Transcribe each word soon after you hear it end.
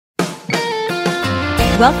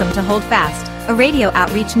Welcome to Hold Fast, a radio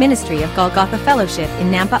outreach ministry of Golgotha Fellowship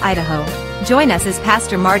in Nampa, Idaho. Join us as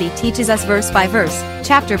Pastor Marty teaches us verse by verse,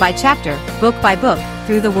 chapter by chapter, book by book,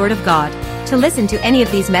 through the Word of God. To listen to any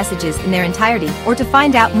of these messages in their entirety or to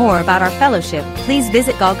find out more about our fellowship, please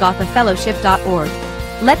visit golgothafellowship.org.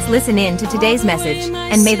 Let's listen in to today's message,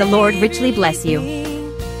 and may the Lord richly bless you.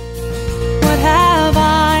 What have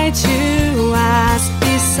I to ask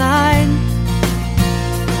beside?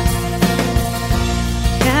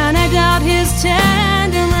 Can I doubt His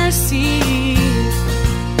tender mercy,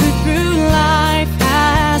 who through life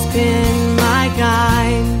has been my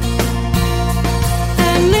guide?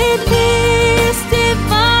 And may peace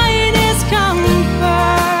divine His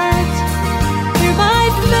comfort, through my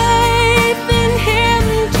faith in Him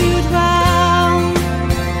to dwell.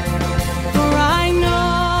 For I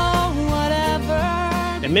know whatever.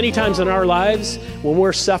 And many times in our lives, when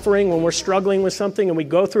we're suffering, when we're struggling with something, and we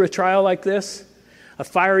go through a trial like this, a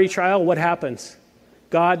fiery trial, what happens?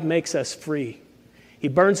 God makes us free. He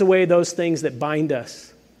burns away those things that bind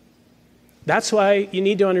us. That's why you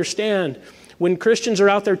need to understand, when Christians are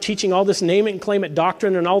out there teaching all this name it and claim it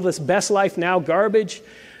doctrine and all this best life now garbage,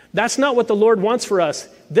 that's not what the Lord wants for us.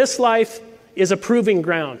 This life is a proving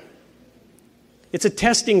ground. It's a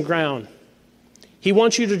testing ground. He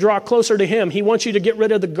wants you to draw closer to Him. He wants you to get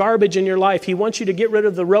rid of the garbage in your life. He wants you to get rid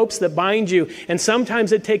of the ropes that bind you. And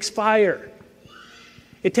sometimes it takes fire.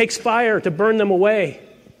 It takes fire to burn them away.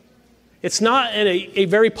 It's not a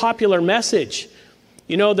very popular message.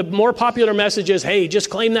 You know, the more popular message is, hey,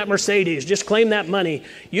 just claim that Mercedes, just claim that money.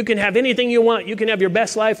 You can have anything you want. You can have your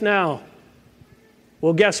best life now.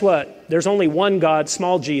 Well, guess what? There's only one God,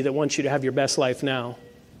 small g, that wants you to have your best life now.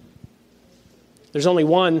 There's only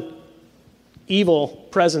one evil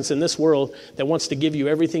presence in this world that wants to give you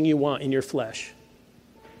everything you want in your flesh.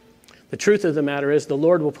 The truth of the matter is the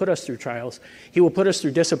Lord will put us through trials. He will put us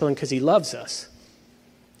through discipline because He loves us.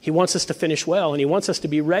 He wants us to finish well, and He wants us to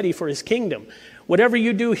be ready for His kingdom. Whatever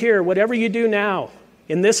you do here, whatever you do now,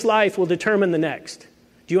 in this life will determine the next.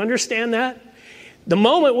 Do you understand that? The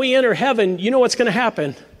moment we enter heaven, you know what's going to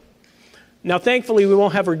happen. Now, thankfully, we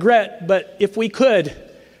won't have regret, but if we could,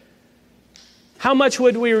 how much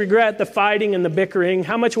would we regret the fighting and the bickering?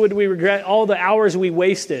 How much would we regret all the hours we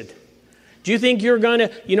wasted? Do you think you're going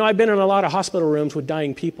to, I've been in a lot of hospital rooms with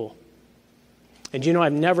dying people. And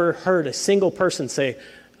I've never heard a single person say,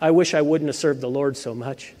 I wish I wouldn't have served the Lord so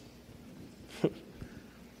much.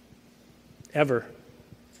 Ever.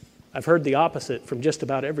 I've heard the opposite from just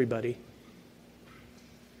about everybody.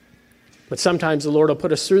 But sometimes the Lord will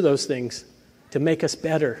put us through those things to make us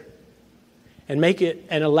better. And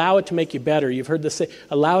allow it to make you better. You've heard this say,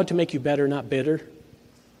 allow it to make you better, not bitter.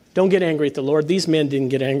 Don't get angry at the Lord. These men didn't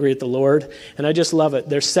get angry at the Lord. And I just love it.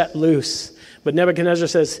 They're set loose. But Nebuchadnezzar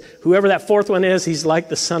says, whoever that fourth one is, he's like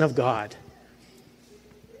the Son of God.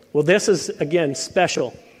 Well, this is, again,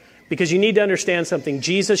 special. Because you need to understand something.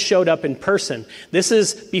 Jesus showed up in person. This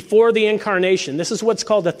is before the incarnation. This is what's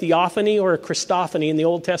called a theophany or a Christophany in the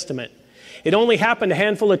Old Testament. It only happened a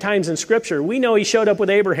handful of times in Scripture. We know He showed up with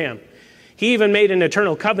Abraham. He even made an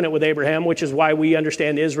eternal covenant with Abraham, which is why we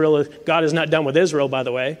understand Israel. God is not done with Israel, by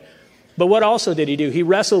the way. But what also did He do? He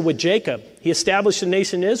wrestled with Jacob. He established the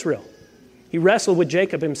nation Israel. He wrestled with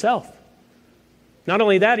Jacob himself. Not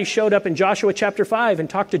only that, He showed up in Joshua chapter 5 and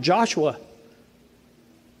talked to Joshua.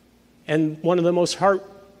 And one of the most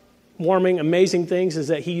heartwarming, amazing things is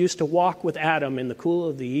that He used to walk with Adam in the cool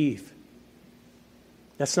of the eve.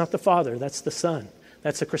 That's not the Father, that's the Son.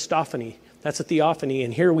 That's a Christophany. That's a theophany,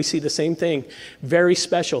 and here we see the same thing. Very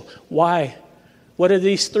special. Why? What did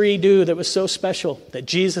these three do that was so special that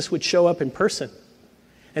Jesus would show up in person?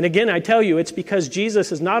 And again, I tell you, it's because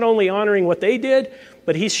Jesus is not only honoring what they did,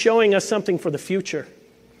 but He's showing us something for the future.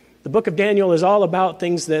 The book of Daniel is all about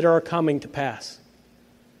things that are coming to pass.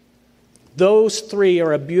 Those three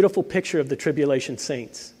are a beautiful picture of the tribulation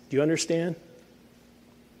saints. Do you understand?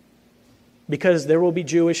 Because there will be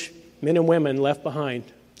Jewish men and women left behind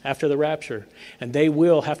after the rapture, and they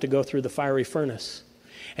will have to go through the fiery furnace.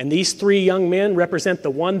 And these three young men represent the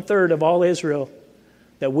 1/3 of all Israel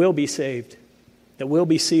that will be saved, that will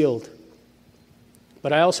be sealed.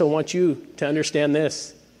 But I also want you to understand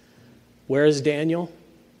this. Where is Daniel?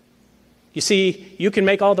 You see, you can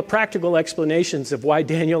make all the practical explanations of why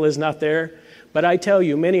Daniel is not there, but I tell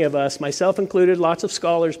you, many of us, myself included, lots of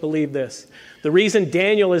scholars believe this. The reason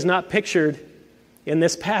Daniel is not pictured in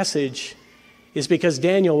this passage is because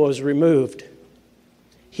Daniel was removed.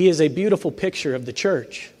 He is a beautiful picture of the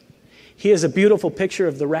church. He is a beautiful picture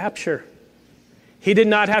of the rapture. He did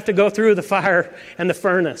not have to go through the fire and the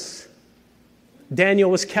furnace. Daniel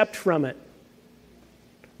was kept from it.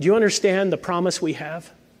 Do you understand the promise we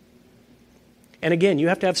have? And again, you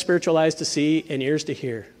have to have spiritual eyes to see and ears to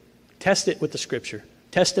hear. Test it with the Scripture.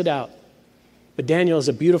 Test it out. But Daniel is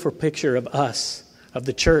a beautiful picture of us, of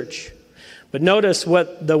the church. But notice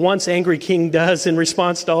what the once angry king does in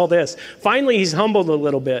response to all this. Finally, he's humbled a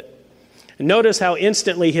little bit. And notice how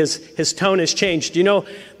instantly his tone has changed. You know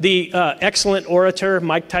the excellent orator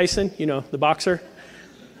Mike Tyson, the boxer?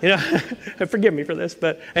 Forgive me for this,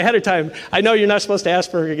 but ahead of time, I know you're not supposed to ask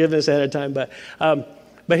for forgiveness ahead of time, but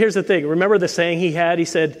here's the thing. Remember the saying he had? He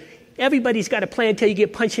said, everybody's got a plan until you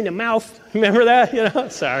get punched in the mouth. Remember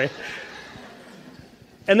that? Sorry.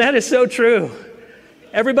 And that is so true.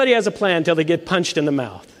 Everybody has a plan until they get punched in the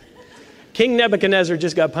mouth. King Nebuchadnezzar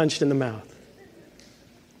just got punched in the mouth.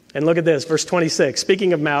 And look at this, verse 26.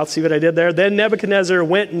 Speaking of mouth, see what I did there? Then Nebuchadnezzar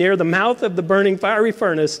went near the mouth of the burning fiery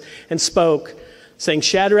furnace and spoke, saying,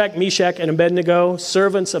 Shadrach, Meshach, and Abednego,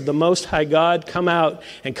 servants of the Most High God, come out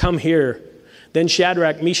and come here. Then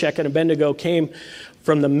Shadrach, Meshach, and Abednego came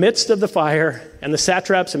from the midst of the fire, and the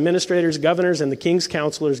satraps, administrators, governors, and the king's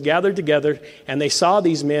counselors gathered together, and they saw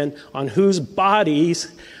these men on whose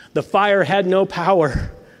bodies the fire had no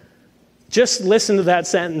power. Just listen to that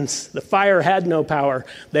sentence. The fire had no power.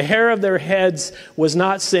 The hair of their heads was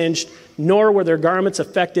not singed, nor were their garments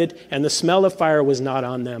affected, and the smell of fire was not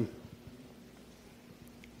on them.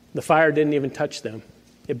 The fire didn't even touch them.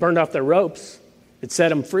 It burned off their ropes. It set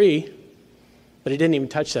them free, but it didn't even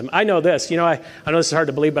touch them. I know this. I know this is hard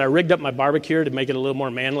to believe, but I rigged up my barbecue to make it a little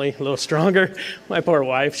more manly, a little stronger. My poor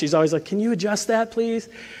wife, she's always like, can you adjust that, please?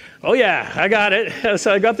 Oh, yeah, I got it.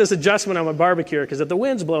 So I got this adjustment on my barbecue because if the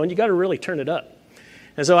wind's blowing, you got to really turn it up.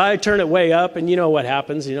 And so I turn it way up, and you know what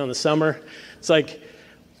happens, in the summer. It's like,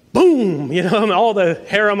 boom, all the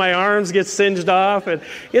hair on my arms gets singed off, and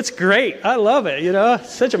it's great. I love it,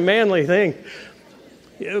 It's such a manly thing.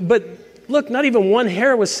 But look, not even one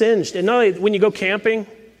hair was singed. And not only when you go camping,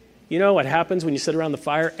 you know what happens when you sit around the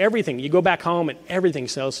fire? Everything. You go back home, and everything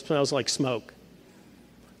smells like smoke.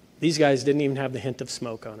 These guys didn't even have the hint of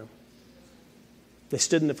smoke on them. They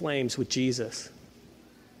stood in the flames with Jesus.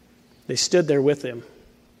 They stood there with him.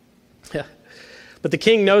 But the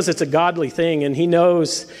king knows it's a godly thing, and he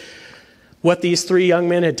knows what these three young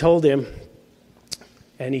men had told him.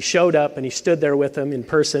 And he showed up, and he stood there with them in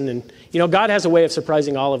person. And, God has a way of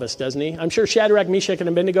surprising all of us, doesn't he? I'm sure Shadrach, Meshach, and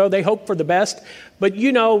Abednego, they hoped for the best. But,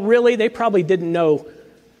 really, they probably didn't know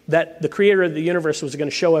that the creator of the universe was going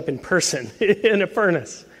to show up in person in a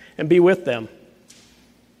furnace and be with them.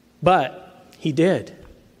 But he did.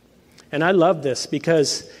 And I love this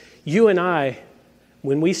because you and I,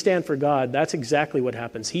 when we stand for God, that's exactly what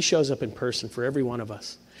happens. He shows up in person for every one of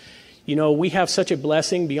us. We have such a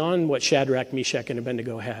blessing beyond what Shadrach, Meshach, and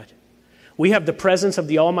Abednego had. We have the presence of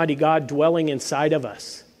the Almighty God dwelling inside of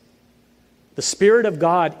us. The Spirit of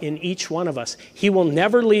God in each one of us. He will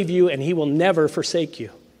never leave you, and he will never forsake you.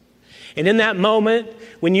 And in that moment,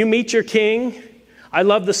 when you meet your King, I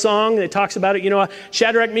love the song that talks about it.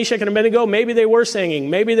 Shadrach, Meshach, and Abednego, maybe they were singing.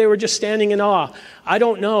 Maybe they were just standing in awe. I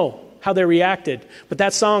don't know how they reacted. But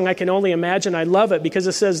that song, I can only imagine. I love it because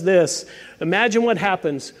it says this. Imagine what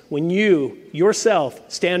happens when you, yourself,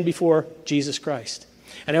 stand before Jesus Christ.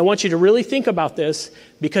 And I want you to really think about this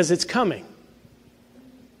because it's coming.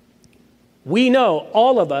 We know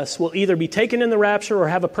all of us will either be taken in the rapture or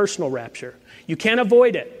have a personal rapture. You can't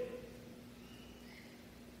avoid it.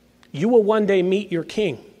 You will one day meet your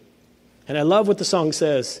King. And I love what the song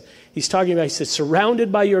says. He's talking about, he says,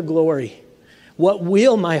 surrounded by your glory, what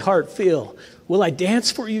will my heart feel? Will I dance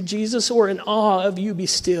for you, Jesus, or in awe of you be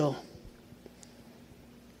still?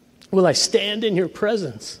 Will I stand in your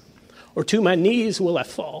presence, or to my knees will I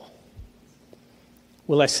fall?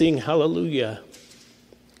 Will I sing hallelujah?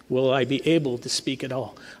 Will I be able to speak at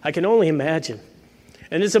all? I can only imagine.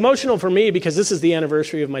 And it's emotional for me because this is the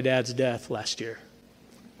anniversary of my dad's death last year.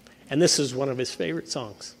 And this is one of his favorite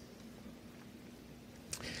songs.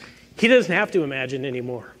 He doesn't have to imagine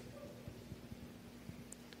anymore.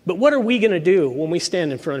 But what are we going to do when we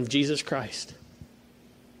stand in front of Jesus Christ?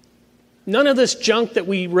 None of this junk that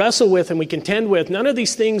we wrestle with and we contend with, none of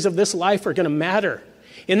these things of this life are going to matter.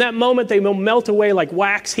 In that moment, they will melt away like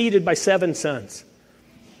wax heated by 7 suns.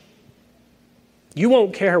 You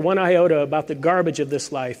won't care one iota about the garbage of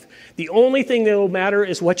this life. The only thing that will matter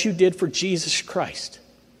is what you did for Jesus Christ.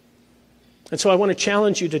 And so I want to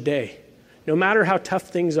challenge you today. No matter how tough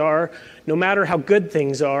things are, no matter how good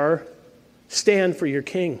things are, stand for your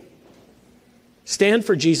King. Stand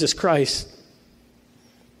for Jesus Christ.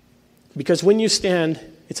 Because when you stand,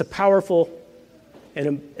 it's a powerful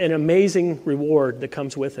and an amazing reward that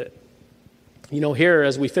comes with it. Here,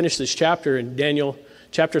 as we finish this chapter in Daniel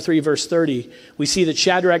chapter 3, verse 30, we see that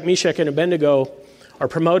Shadrach, Meshach, and Abednego are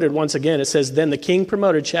promoted once again. It says, then the king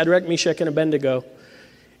promoted Shadrach, Meshach, and Abednego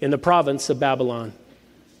in the province of Babylon.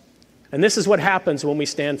 And this is what happens when we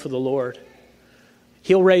stand for the Lord.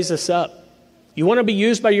 He'll raise us up. You want to be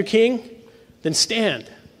used by your king? Then stand.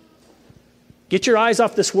 Get your eyes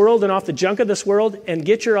off this world and off the junk of this world, and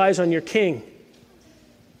get your eyes on your king.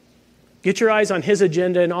 Get your eyes on his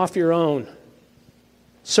agenda and off your own.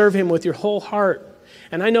 Serve him with your whole heart.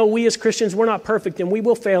 And I know we as Christians, we're not perfect, and we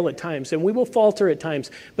will fail at times, and we will falter at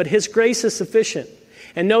times, but his grace is sufficient.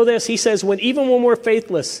 And know this, he says, even when we're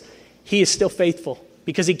faithless, he is still faithful,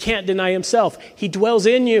 because he can't deny himself. He dwells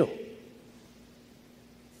in you.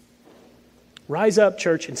 Rise up,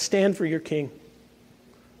 church, and stand for your king.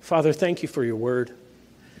 Father, thank you for your word.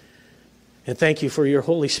 And thank you for your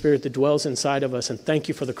Holy Spirit that dwells inside of us. And thank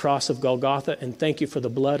you for the cross of Golgotha. And thank you for the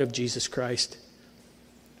blood of Jesus Christ.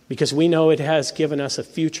 Because we know it has given us a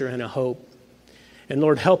future and a hope. And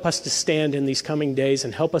Lord, help us to stand in these coming days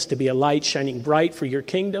and help us to be a light shining bright for your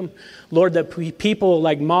kingdom. Lord, that people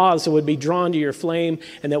like moths would be drawn to your flame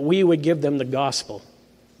and that we would give them the gospel.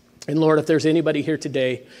 And Lord, if there's anybody here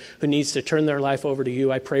today who needs to turn their life over to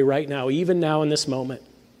you, I pray right now, even now in this moment,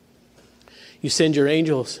 you send your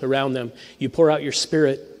angels around them. You pour out your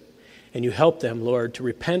Spirit and you help them, Lord, to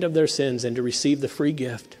repent of their sins and to receive the free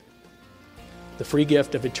gift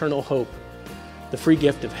of eternal hope, the free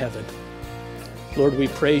gift of heaven. Lord, we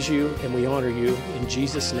praise you and we honor you in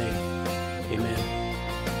Jesus' name. Amen.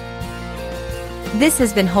 This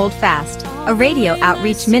has been Hold Fast, a radio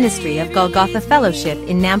outreach ministry of Golgotha Fellowship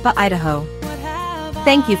in Nampa, Idaho.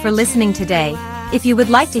 Thank you for listening today. If you would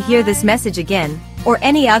like to hear this message again, or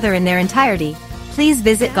any other in their entirety, please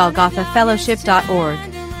visit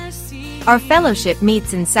golgothafellowship.org. Our fellowship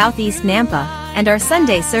meets in Southeast Nampa, and our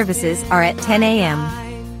Sunday services are at 10 a.m.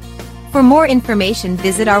 For more information,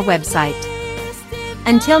 visit our website.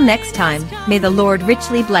 Until next time, may the Lord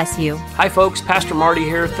richly bless you. Hi folks, Pastor Marty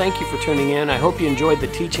here. Thank you for tuning in. I hope you enjoyed the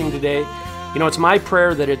teaching today. You know, it's my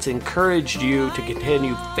prayer that it's encouraged you to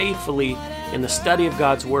continue faithfully in the study of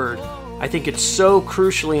God's Word. I think it's so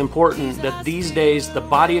crucially important that these days the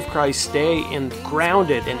body of Christ stay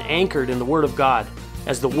grounded and anchored in the Word of God.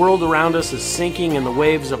 As the world around us is sinking in the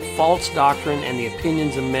waves of false doctrine and the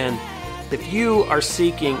opinions of men, if you are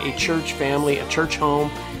seeking a church family, a church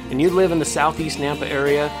home, and you live in the Southeast Nampa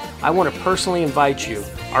area, I want to personally invite you.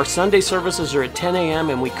 Our Sunday services are at 10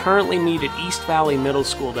 a.m. and we currently meet at East Valley Middle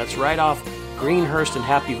School. That's right off Greenhurst and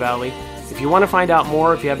Happy Valley. If you want to find out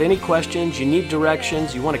more, if you have any questions, you need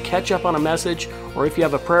directions, you want to catch up on a message, or if you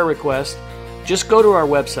have a prayer request, just go to our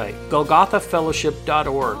website,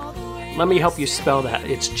 golgothafellowship.org. Let me help you spell that.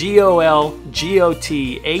 It's GOLGOTHA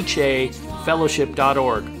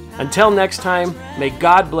fellowship.org. Until next time, may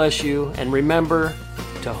God bless you, and remember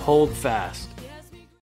to hold fast.